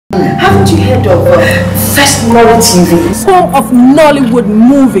Haven't you heard of Firstnollytv? Home of Nollywood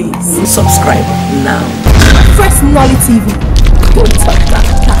movies. Subscribe now. Firstnollytv. Don't touch that.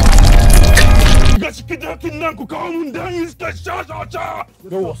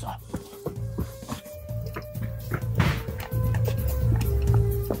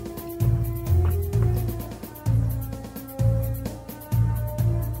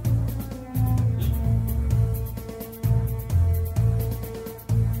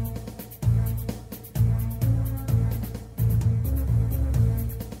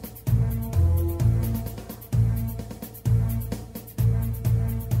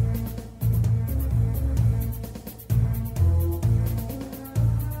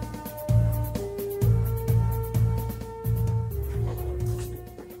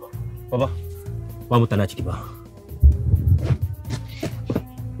 Baba, vamos tana ciki ba.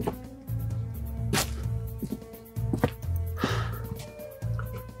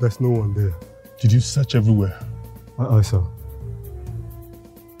 There's no one there. Did you search everywhere? I saw.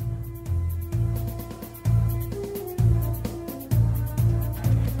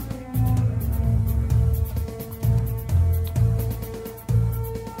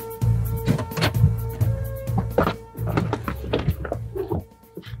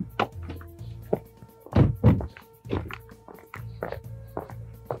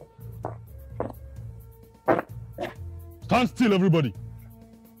 Stand still, everybody.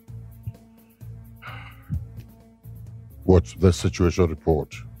 What's the situation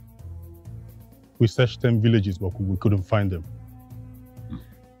report? We searched 10 villages, but we couldn't find them.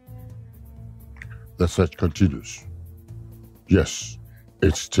 The search continues. Yes,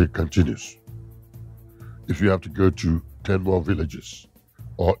 it still continues. If you have to go to 10 more villages,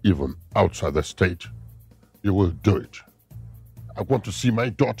 or even outside the state, you will do it. I want to see my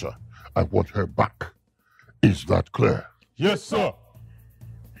daughter. I want her back. Is that clear? Yes, sir.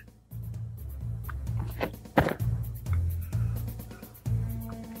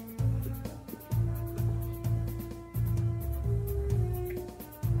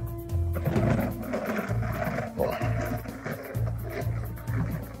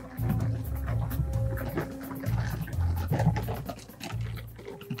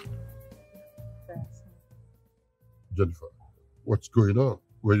 Jennifer, what's going on?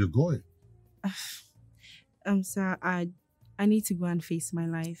 Where are you going? Sir, I need to go and face my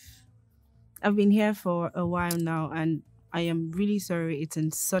life. I've been here for a while now and I am really sorry it's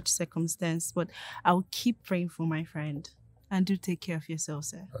in such circumstance, but I'll keep praying for my friend. And do take care of yourself,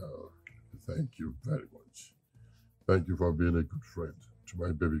 sir. Thank you very much. Thank you for being a good friend to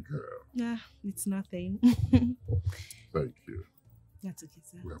my baby girl. Yeah, it's nothing. Thank you. That's okay,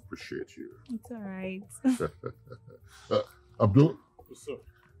 sir. We appreciate you. It's all right. Abdul? Yes, sir.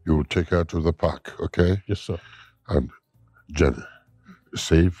 You will take her to the park, okay? Yes, sir. And Jenny,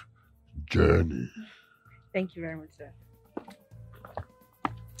 safe journey. Thank you very much, sir.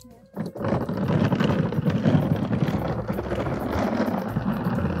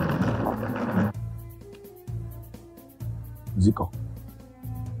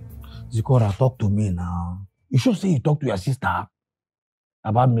 Zikora, talk to me now. You should say you talk to your sister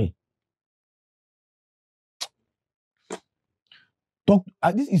about me. Talk.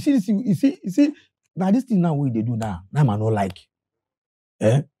 This, you see. Now this thing now what they do now. Now I not like.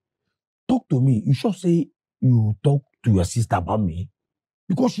 Talk to me. You should say you talk to your sister about me,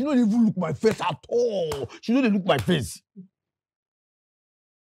 because she don't even look my face at all. She don't look my face.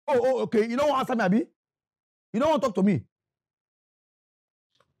 Oh, okay. You don't want to answer me, Abi? You don't want to talk to me?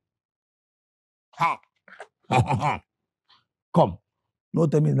 Ha. Come. No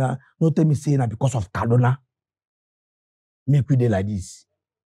tell me that. No tell me saying that because of Kaduna. Make we dey like this.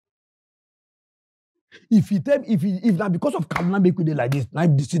 If that because of Kaduna make we dey like this, now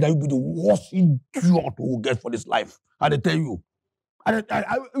you see that you be the worst idiot we will get for this life. I tell you.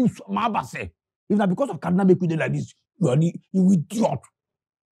 My Abba say, if that because of Kaduna make we dey like this, you idiot.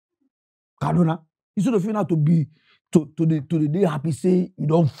 Kaduna, instead of you now to be to the day happy, say you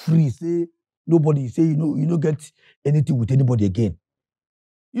don't free, say nobody, say you don't get anything with anybody again.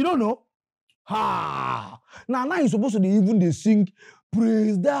 You don't know? Now you're supposed to even they sing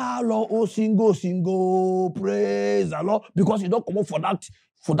praise the Lord, oh single, praise the Lord, because you don't come up for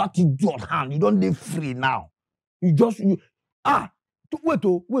that idiot hand. You don't live free now. Wait.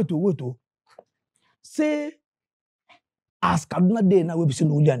 Say as Kaduna Day now we be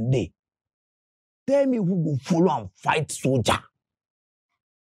saying only and day. Tell me who go follow and fight soldier.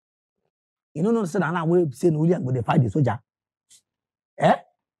 You don't understand now we be saying only and go they fight the soldier.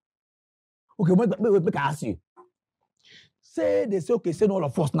 Okay, make I ask you. Say they say okay, say all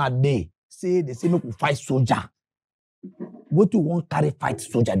of us now day. Say they say make we fight soldier. what you want carry fight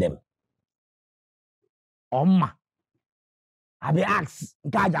soldier them. Oma. I be asked,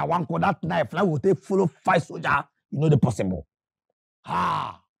 Gaja one call that knife, like will take follow fight soldier, you know the possible.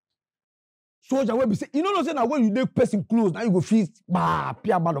 Ah. Soldier will be say, you know say now when you make person close, now you go feel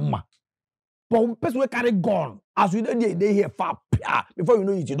pia badoma. But when person will carry gun, as you they hear far pia, before you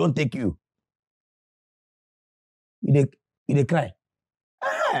know it, you don't take you. You cry.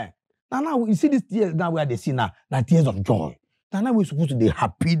 Now you see these tears now where they see now tears of joy. Now we're supposed to be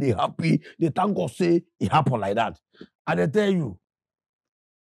happy, they thank God say it happened like that. And they tell you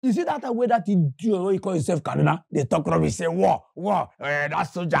see that way that he call himself Kaduna, they talk rubbish, say war,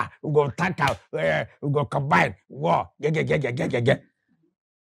 that soldier, we go tackle, we go combine, war, get.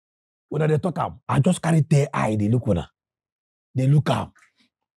 When they talk up, I just carry their eye, they look at they look up.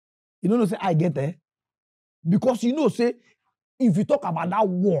 You know, say I get there. Because you know, say, if you talk about that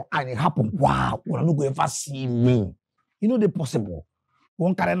war and it happened, wow, we're not going to ever see me. You know, the possible.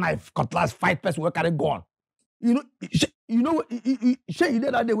 One carry knife, cutlass, fight person, we carry gun. You know, you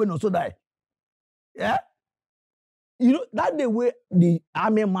did that day when also die. Yeah? You know, that day where the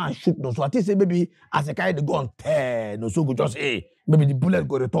army man shoot no, so I think say maybe as a carry the gun, tear, no, so go just, maybe the bullet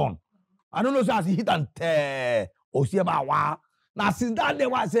go return. I don't know, so as he hit and tear, or see about wow. Now, since that day,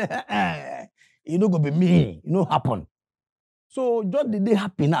 I say, you know, go be me, you know, happen. So, just the day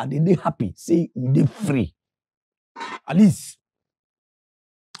happy now, the day happy, say, you day free. At least,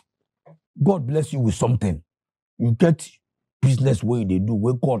 God bless you with something. You get business where they do,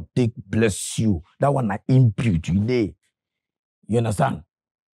 where God take bless you. That one I impute you day. You understand?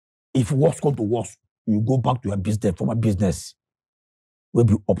 If worse come to worse, you go back to your business, from a business. We'll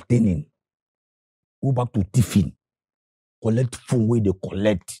be obtaining. Go back to tiffin. Collect phone where they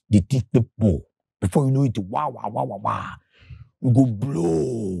collect the thief people. Before you know it, wow. You go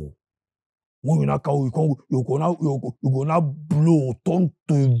blow. When you now go now blow, turn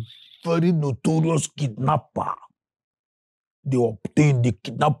to a very notorious kidnapper. They obtain, they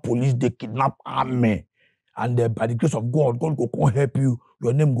kidnap police, they kidnap army. And by the grace of God, God will come help you.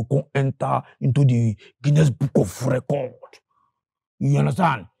 Your name will come enter into the Guinness Book of Record. You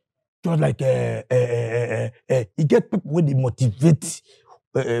understand? Just like you get people when they motivate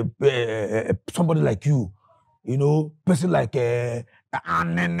somebody like you. You know, person like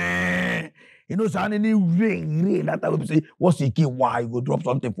Anene. You know, so Anene rain. That time we say, what's the key? Why you go drop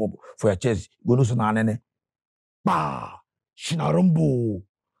something for your chest? You go no so Anene. Bah, Shinarumbo.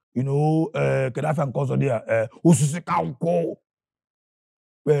 You know, Kadafan Concept there. Ususika Unko.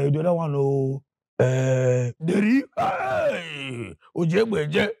 The other one, oh, Deri.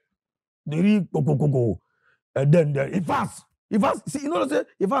 Ojebweje. Deri Koko. And then Ifas. See, you know what I'm saying?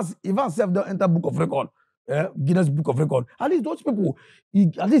 Ifas self don't enter Book of Record. Guinness Book of Record. At least those people,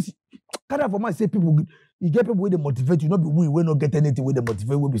 at least, kind of for my say people, you get people where they motivate you, not be we not get anything where they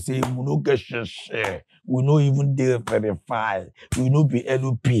motivate, we be say, we no get share, we no even dare verify, we no be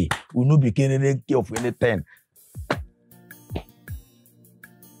LOP, we no be carrying care of anything.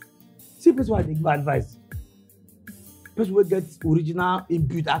 See, person why they give advice. Person will get original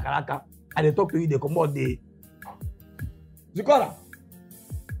input akaraka, and they talk to you, they come out the Zikola.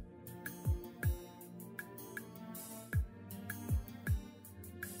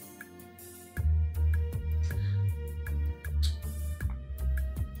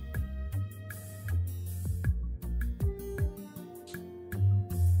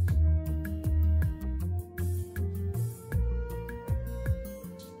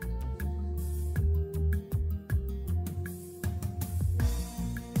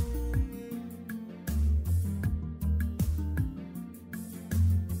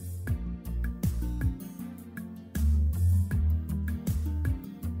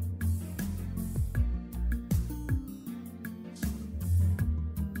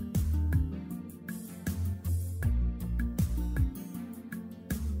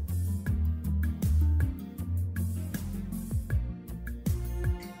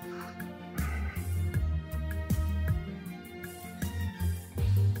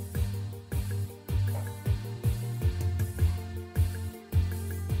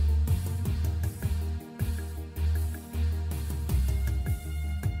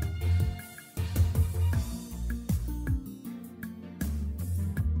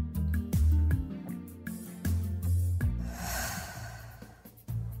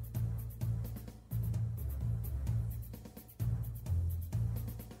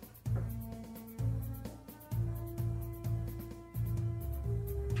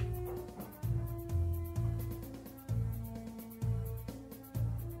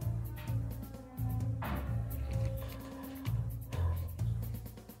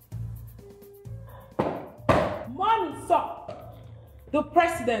 The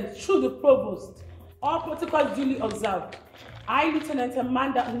President, through the Provost, all protocols duly observed, I, Lieutenant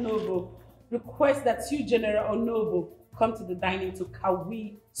Amanda Onovo, request that you, General Onovo, come to the dining to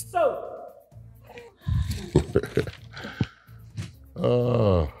Kawi. So.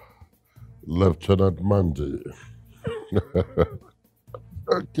 Lieutenant Mandy.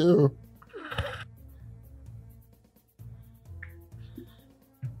 Thank you.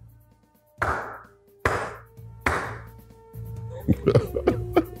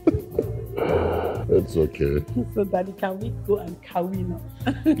 It's okay. So, Daddy, can we go and Kawi now?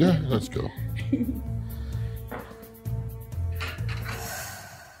 Yeah, let's go.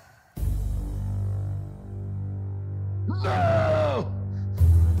 No!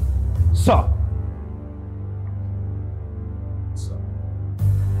 Sir!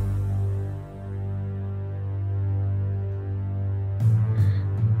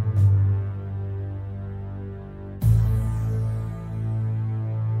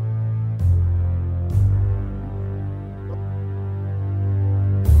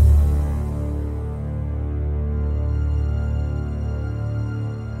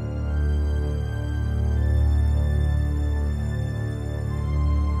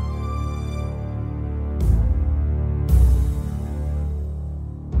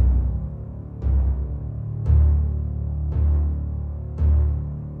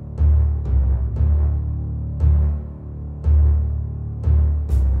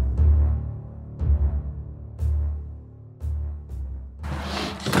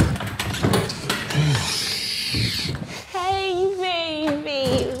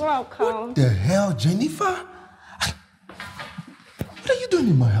 What the hell, Jennifer? What are you doing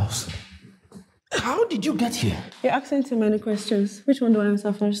in my house? How did you get here? You're asking too many questions. Which one do I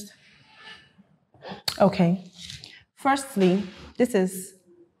answer first? Okay. Firstly, this is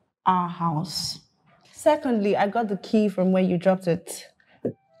our house. Secondly, I got the key from where you dropped it.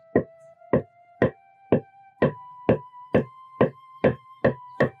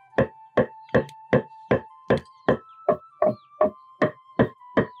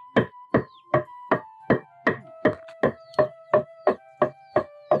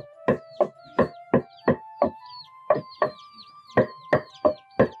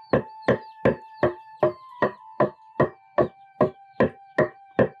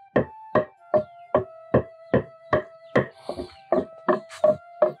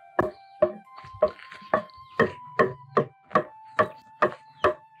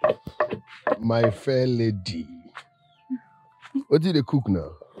 My fair lady. What did they cook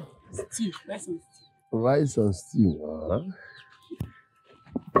now? Stew, rice and stew. Rice and stew,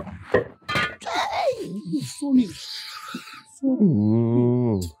 Hey! Sorry. Sorry.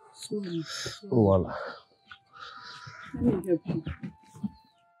 Oh, voila. Let me help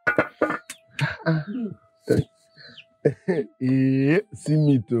you. See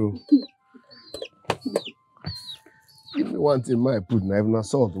me too. Give me one thing, my put, I have not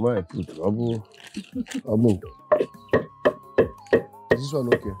salt, my put. Abu. Is this one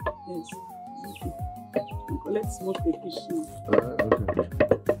okay? Yes. Let's smoke the fish. Okay.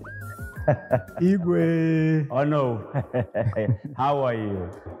 Igwe. Oh no. How are you?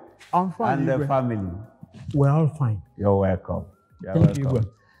 I'm fine. And Igwe. the family? We're all fine. You're welcome. You're Thank you, welcome.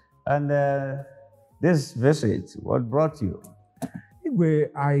 Igwe. And this visit, what brought you? Igwe,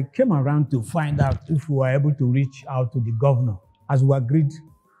 I came around to find out if we were able to reach out to the governor as we agreed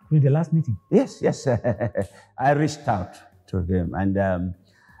during the last meeting. Yes. I reached out to him, and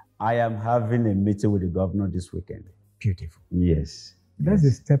I am having a meeting with the governor this weekend. Beautiful. Yes. That's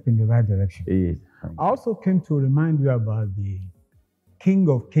a step in the right direction. Yes. I also came to remind you about the King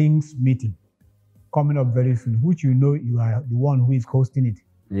of Kings meeting coming up very soon, which you know you are the one who is hosting it.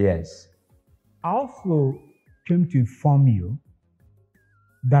 Yes. I also came to inform you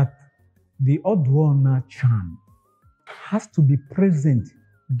that the Oduona Chan has to be present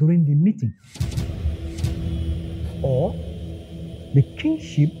during the meeting, or the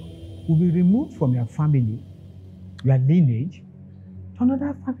kingship will be removed from your family, your lineage, to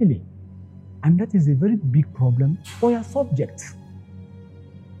another family. And that is a very big problem for your subjects.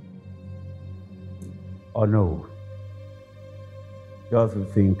 Oh no. Don't you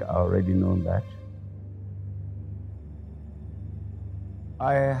think I already know that?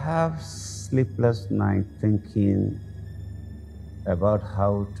 I have sleepless nights thinking about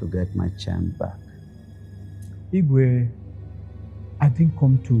how to get my charm back. Igwe, I didn't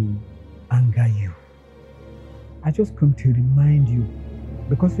come to anger you. I just come to remind you,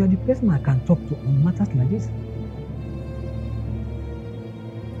 because you are the person I can talk to on matters like this.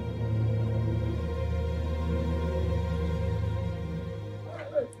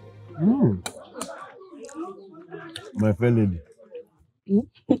 My fair lady,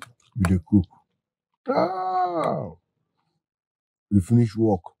 We dey cook. Ah, we finish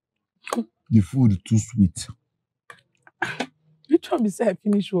work. The food too sweet. You try to say I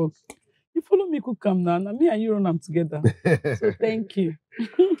finish work. You follow me cook come now. Me and you run them together. So thank you.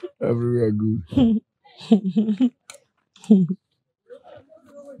 Everywhere good.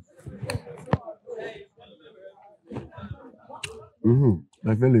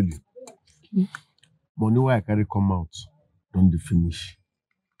 My fair lady. Money why I carry come out, don't finish.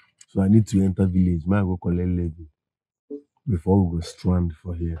 So I need to enter village. May I go collect levy before we go strand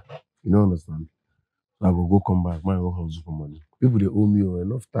for here. You don't understand? So I go come back. May I go hustle for money. People they owe me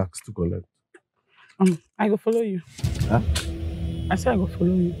enough tax to collect. I go follow you. Huh? I say I go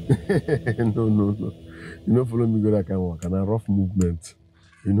follow you. No. You don't follow me go that kind of work and a rough movement.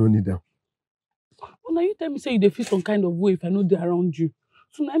 You don't need them. Well, now you tell me say you feel some kind of way if I know they're around you.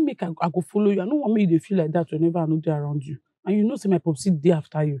 So now I go follow you. I don't want me to feel like that whenever I know they're around you. And you know say my popsy day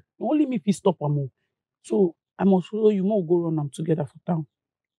after you. Only me if stop them. So I must follow you. More go run them together for town.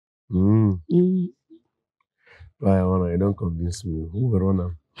 Why, you don't convince me. Who will run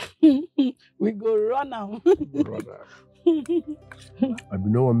them? We go run them. I be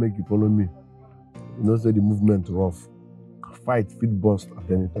no one make you follow me. You know say the movement rough. Fight fit burst at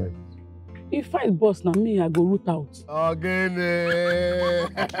any time. If fight boss now me, I go root out. Again.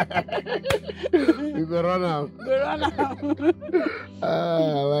 You go run out. Go run out.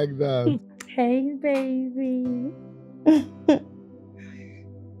 I like that. Hey, baby.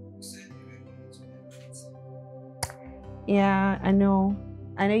 Yeah, I know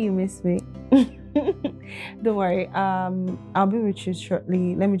you miss me. Don't worry. I'll be with you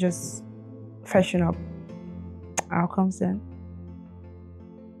shortly. Let me just freshen up. I'll come soon.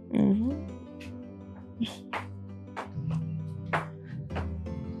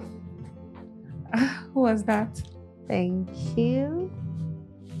 Who was that? Thank you.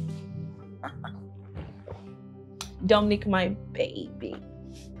 Dominic, my baby.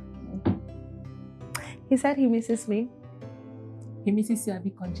 He said he misses me. He misses you a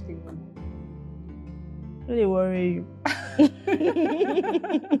bit comfortable. Don't worry you.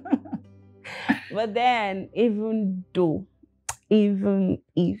 But then, even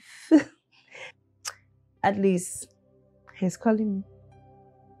if, at least he's calling me.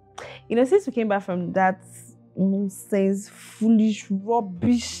 You know, since we came back from that nonsense, foolish,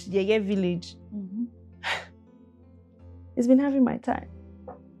 rubbish, village, he's been having my time.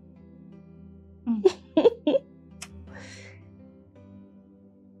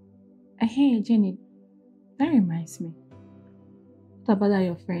 Hey, Jenny, that reminds me. What about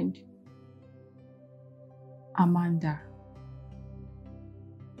your friend? Amanda.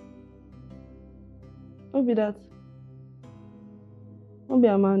 What be that? What be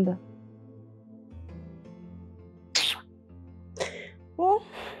Amanda? Well,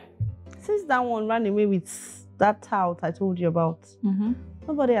 since that one ran away with that tout I told you about,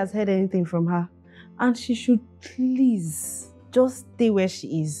 nobody has heard anything from her. And she should please just stay where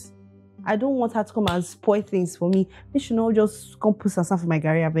she is. I don't want her to come and spoil things for me. She should not just come put herself for my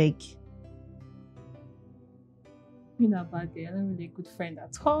Gary, I beg. You're not bad there. I'm not really a good friend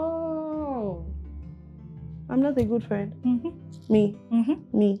at all. I'm not a good friend. Me.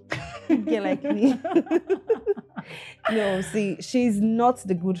 Get like me. No, see, she's not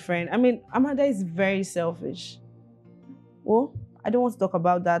the good friend. I mean, Amanda is very selfish. Well, I don't want to talk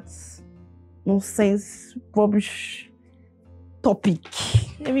about that nonsense, rubbish topic.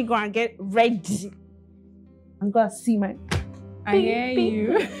 Let me go and get ready. I'm gonna see my. I hear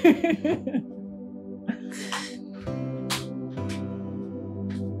you.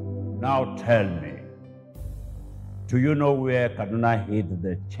 Now tell me, do you know where Kaduna hid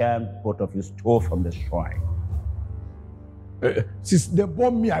the charmed pot of you stole from the shrine? Since they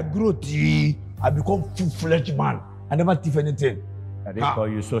born me, I grow tea. I become full-fledged man. I never thief anything. I didn't call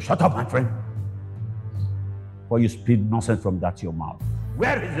you so. Shut up, my friend. Or you spit nonsense from that your mouth.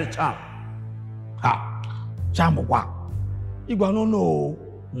 Where is the charm? Charm what? You don't know.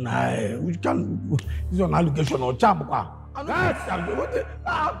 Nah, we can. This is an allegation or charm what?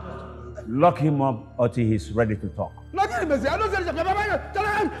 Lock him up until he's ready to talk. Let him.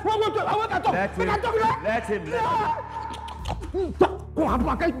 Let him.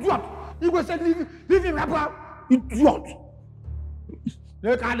 You go say leave him up. Idiot.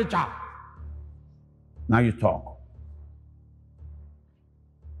 Now you talk.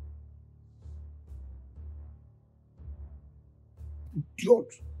 Idiot.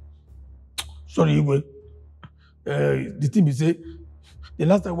 Sorry, Igwe. The thing is say, the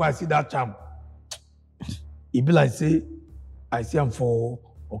last time I see that charm, it be like say, I see him for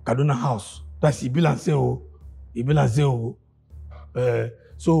Kaduna house. That's it be like say, That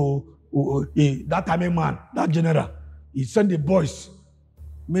time man, that general, he sent the boys,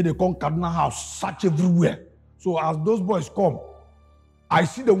 made they come Kaduna house, search everywhere. So as those boys come, I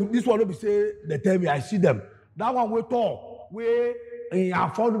see them. This one will be say they tell me I see them. That one we tall, we I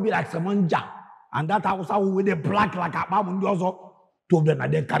found to be like Samanja, and that house with the black like a man also. Two of them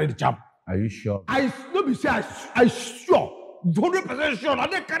and then carry the champ. Are you sure? I don't be say I sure. 100% sure.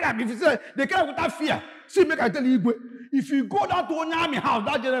 And they carry him. If you say they carry without fear. See, make I tell you, if you go down to Onyami house,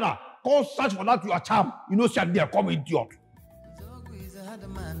 that general, go search for that your charm. You know, see there come idiot. Nzeogwu is a hard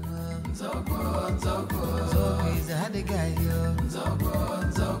man. Nzeogwu is a hard guy, yo. Nzeogwu.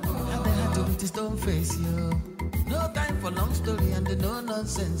 Had they had to beat his stone face, yo. No time for long story and no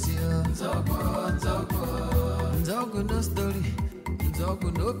nonsense, yo. Nzeogwu no story.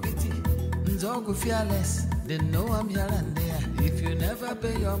 Nzeogwu no pity. Nzeogwu fearless. They know I'm here and there. If you never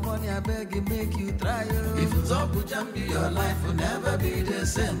pay your money, I beg you, make you try, yo. If Nzeogwu jump you, your life will never be the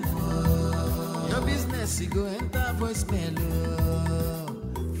same, oh. Your business, you go enter voicemail, oh.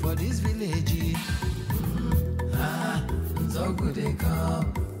 For this village, Nzeogwu they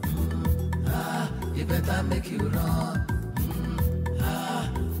come. You better make you run.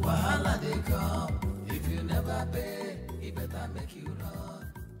 Wahala they come. If you never pay, you better make you run.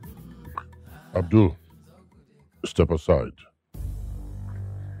 Abdul, step aside.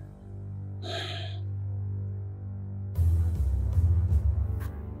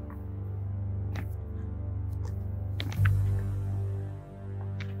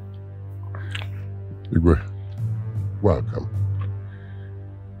 Igwe, welcome.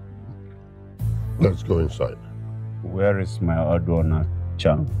 Let's go inside. Where is my Adona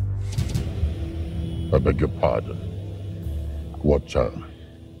Chan? I beg your pardon. What Chan?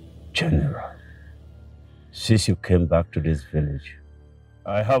 General, since you came back to this village,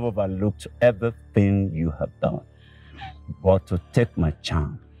 I have overlooked everything you have done. But to take my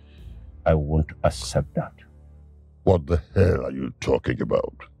Chan, I won't accept that. What the hell are you talking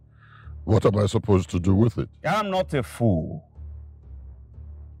about? What am I supposed to do with it? I'm not a fool.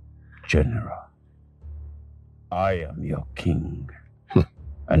 General, I am your king,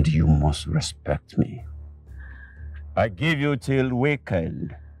 and you must respect me. I give you till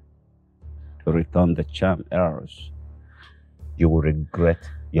weekend to return the charm errors. You will regret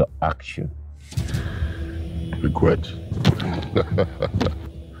your action. Regret?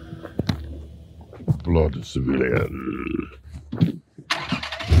 Blood civilian.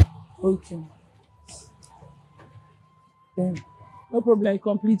 Okay. Then, no problem,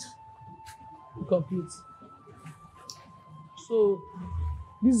 complete. Complete. So,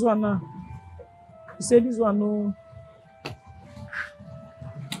 this one now, you say this one no.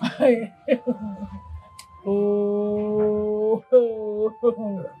 Oh.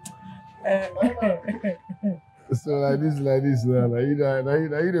 So like this now. Now you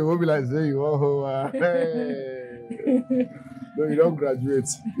the mobilize say you want hey. No, you don't graduate.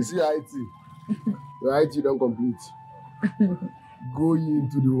 You see IT. Your IT don't complete. Go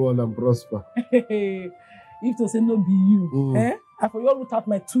into the world and prosper. If to say no be you, I for you root out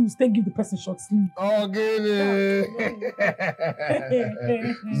my tools, take give the person short sleeve. Okay.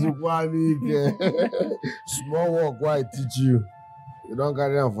 Zukwani. Small work, why I teach you? You don't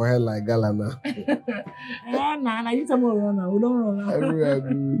carry on for head like gala now. Nah, you tell me run now. We don't run now. Everywhere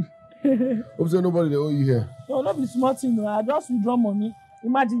good. Hope so nobody they owe you here. No, not be smart thing. No. I just withdraw money.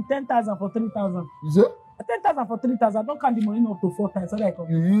 Imagine 10,000 for 3,000. You say? 10,000 for 3,000. I don't count the money up to 4 times. So that I come.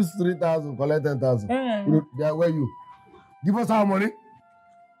 You use 3,000, collect 10,000. There, where you? Give us our money.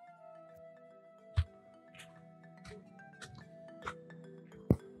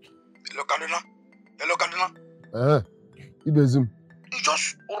 Hello, Kaduna. Hello, Kaduna. Ibezum. You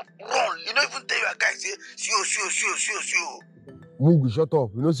just run. You don't even tell your guys, say, see. Move, shut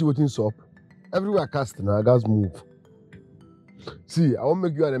up. You don't see what's up. Everywhere cast now, guys move. See, I won't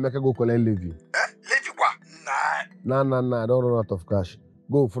make you and Emeka go collect levy. Levy what? Nah. Nah. I don't run out of cash.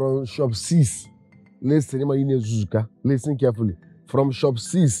 Go from shop 6. Listen, listen carefully. From shop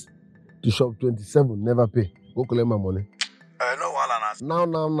 6 to shop 27, never pay. Go collect my money.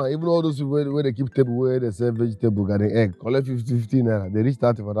 No, Now. Even all those people where they keep table, where they sell vegetable, got an egg, collect 50 naira. They reach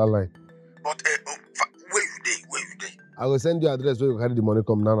 30 for that line. But where you dey? I will send you address where you carry the money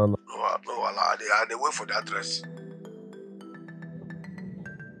come now. No, I dey wait for the address.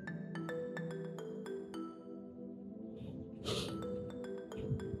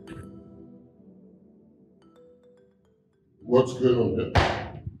 What's going on here?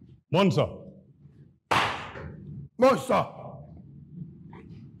 Monza.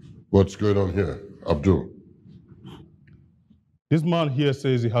 What's going on here, Abdul? This man here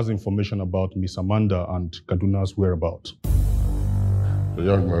says he has information about Miss Amanda and Kaduna's whereabouts. The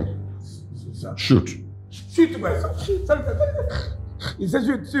young man. Shoot. Shoot my son. Sorry. He said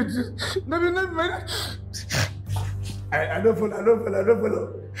shoot. No. I don't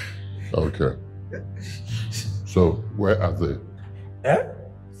follow. Okay. So, where are they?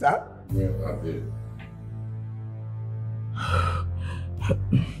 Sir? Where are they?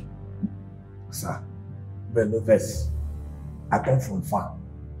 Sir, but no verse. I come from far.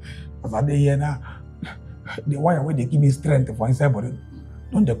 As I dey here now, the one where they give me strength for inside body,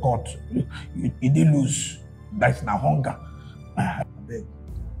 don't the cut. You dey lose. That's na hunger. I beg,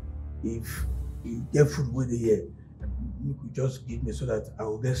 if you get food where they here, you could just give me so that I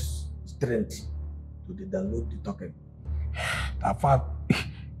will get strength to download the token. That far,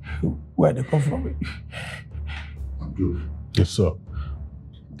 where they come from? Abdul. Yes, sir.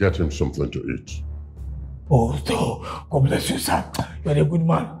 Get him something to eat. Oh, so, God bless you, sir. You're a good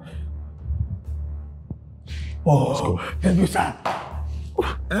man. Oh, thank you, sir.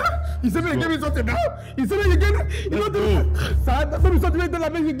 You said me, give me something now. You said me, you give me. You know the sir. That's what you said to me.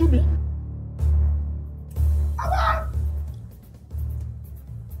 That makes you give me.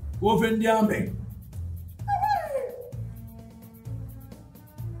 Offend the army.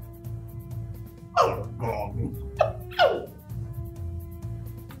 Oh God.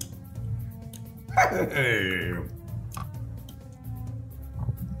 Hey.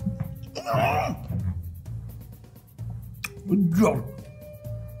 Good job.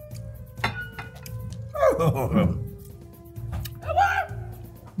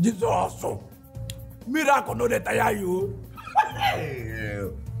 This is awesome. Miracle no that tire you.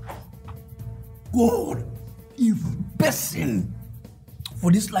 God, if person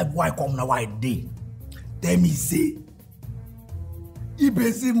for this life why come now why day, tell me say, if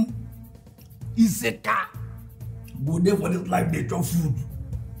person Isika go there for this life they chop food,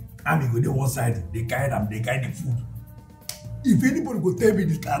 and we go there one side they carry them, they carry the food. If anybody go tell me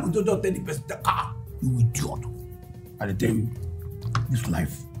this guy, I go just tell the person that you idiot. I tell you, this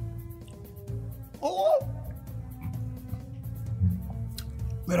life. Oh,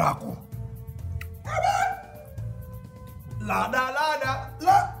 miracle. Lada.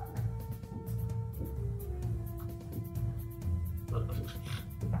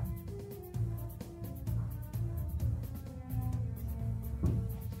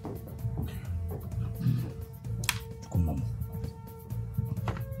 Come on.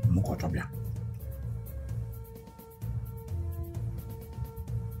 Muko chobia.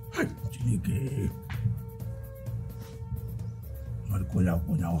 Hai, chilike. Marikonya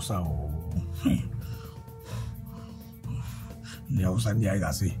usao. The outside the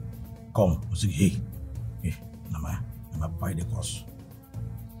guy say, come, I say, hey, Nama buy the course.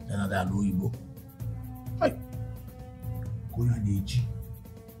 Then I do Igbo. Hey, Konya Deji.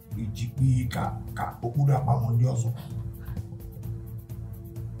 Deji ka Okuda Pamondi also.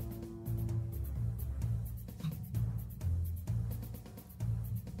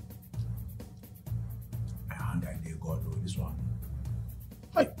 And I did God do this one.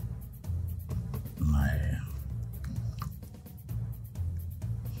 Hey,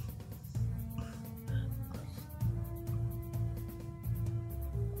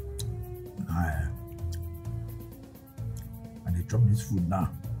 and they chop this food now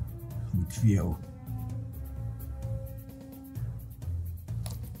with fear.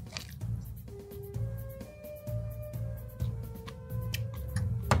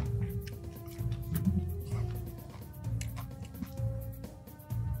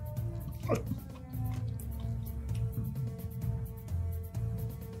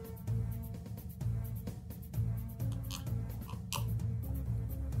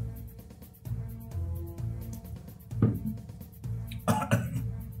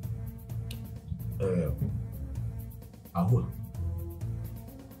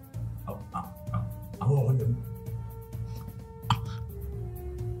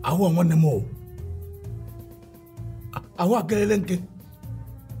 I want one more. I want to get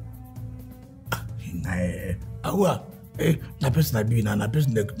I want na person I be na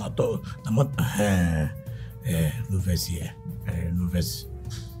person that not na not novice here novice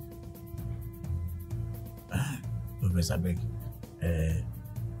I beg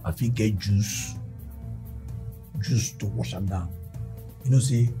I think get juice to wash them down. You know,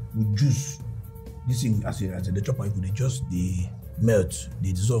 see with juice this thing as the chopper you could just the melt,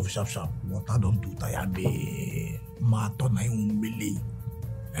 they dissolve sharp. Water don't do tire be matter na umbele.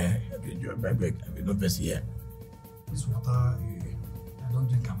 You beg, no verse here. This water, I don't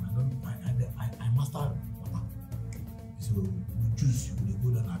drink them. I master water. So with juice, you could go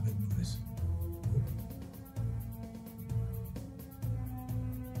down and beg no verse.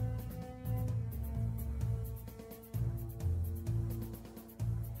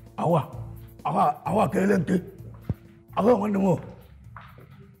 Awa kelente. Awa one more.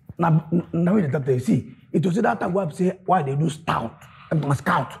 Now we the see. It was that time why say why they do scout and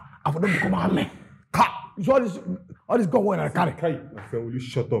scout. I for them become army. So all this go when I carry. Kai, my friend, will you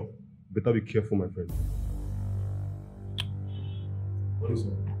shut up? Better be careful, my friend. What is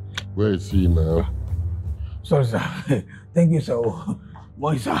it? Where is he now? Sorry, sir. Thank you, sir.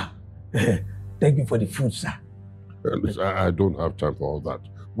 Boy, sir. Thank you for the food, sir. Listen, I don't have time for all that.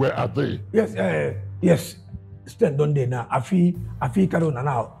 Where are they? Yes, yes. Stand down there now. I feel Kaduna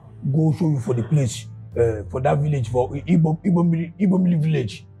now. Go show you for the place, for that village, for Ibomili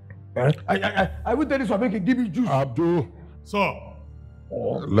village. I will tell you so I make it give you juice. Abdul. Sir.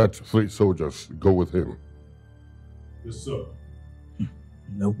 Let 3 soldiers go with him. Yes, sir.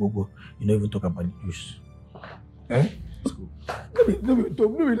 No, Bobo. You don't even talk about the juice. Eh?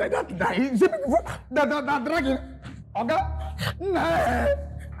 Don't be like that. That dragon. Okay?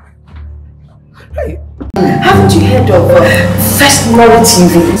 Hey. Haven't you heard of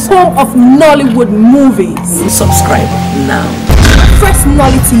Firstnollytv? Home of Nollywood movies. Subscribe now.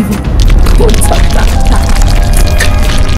 Firstnollytv. Don't touch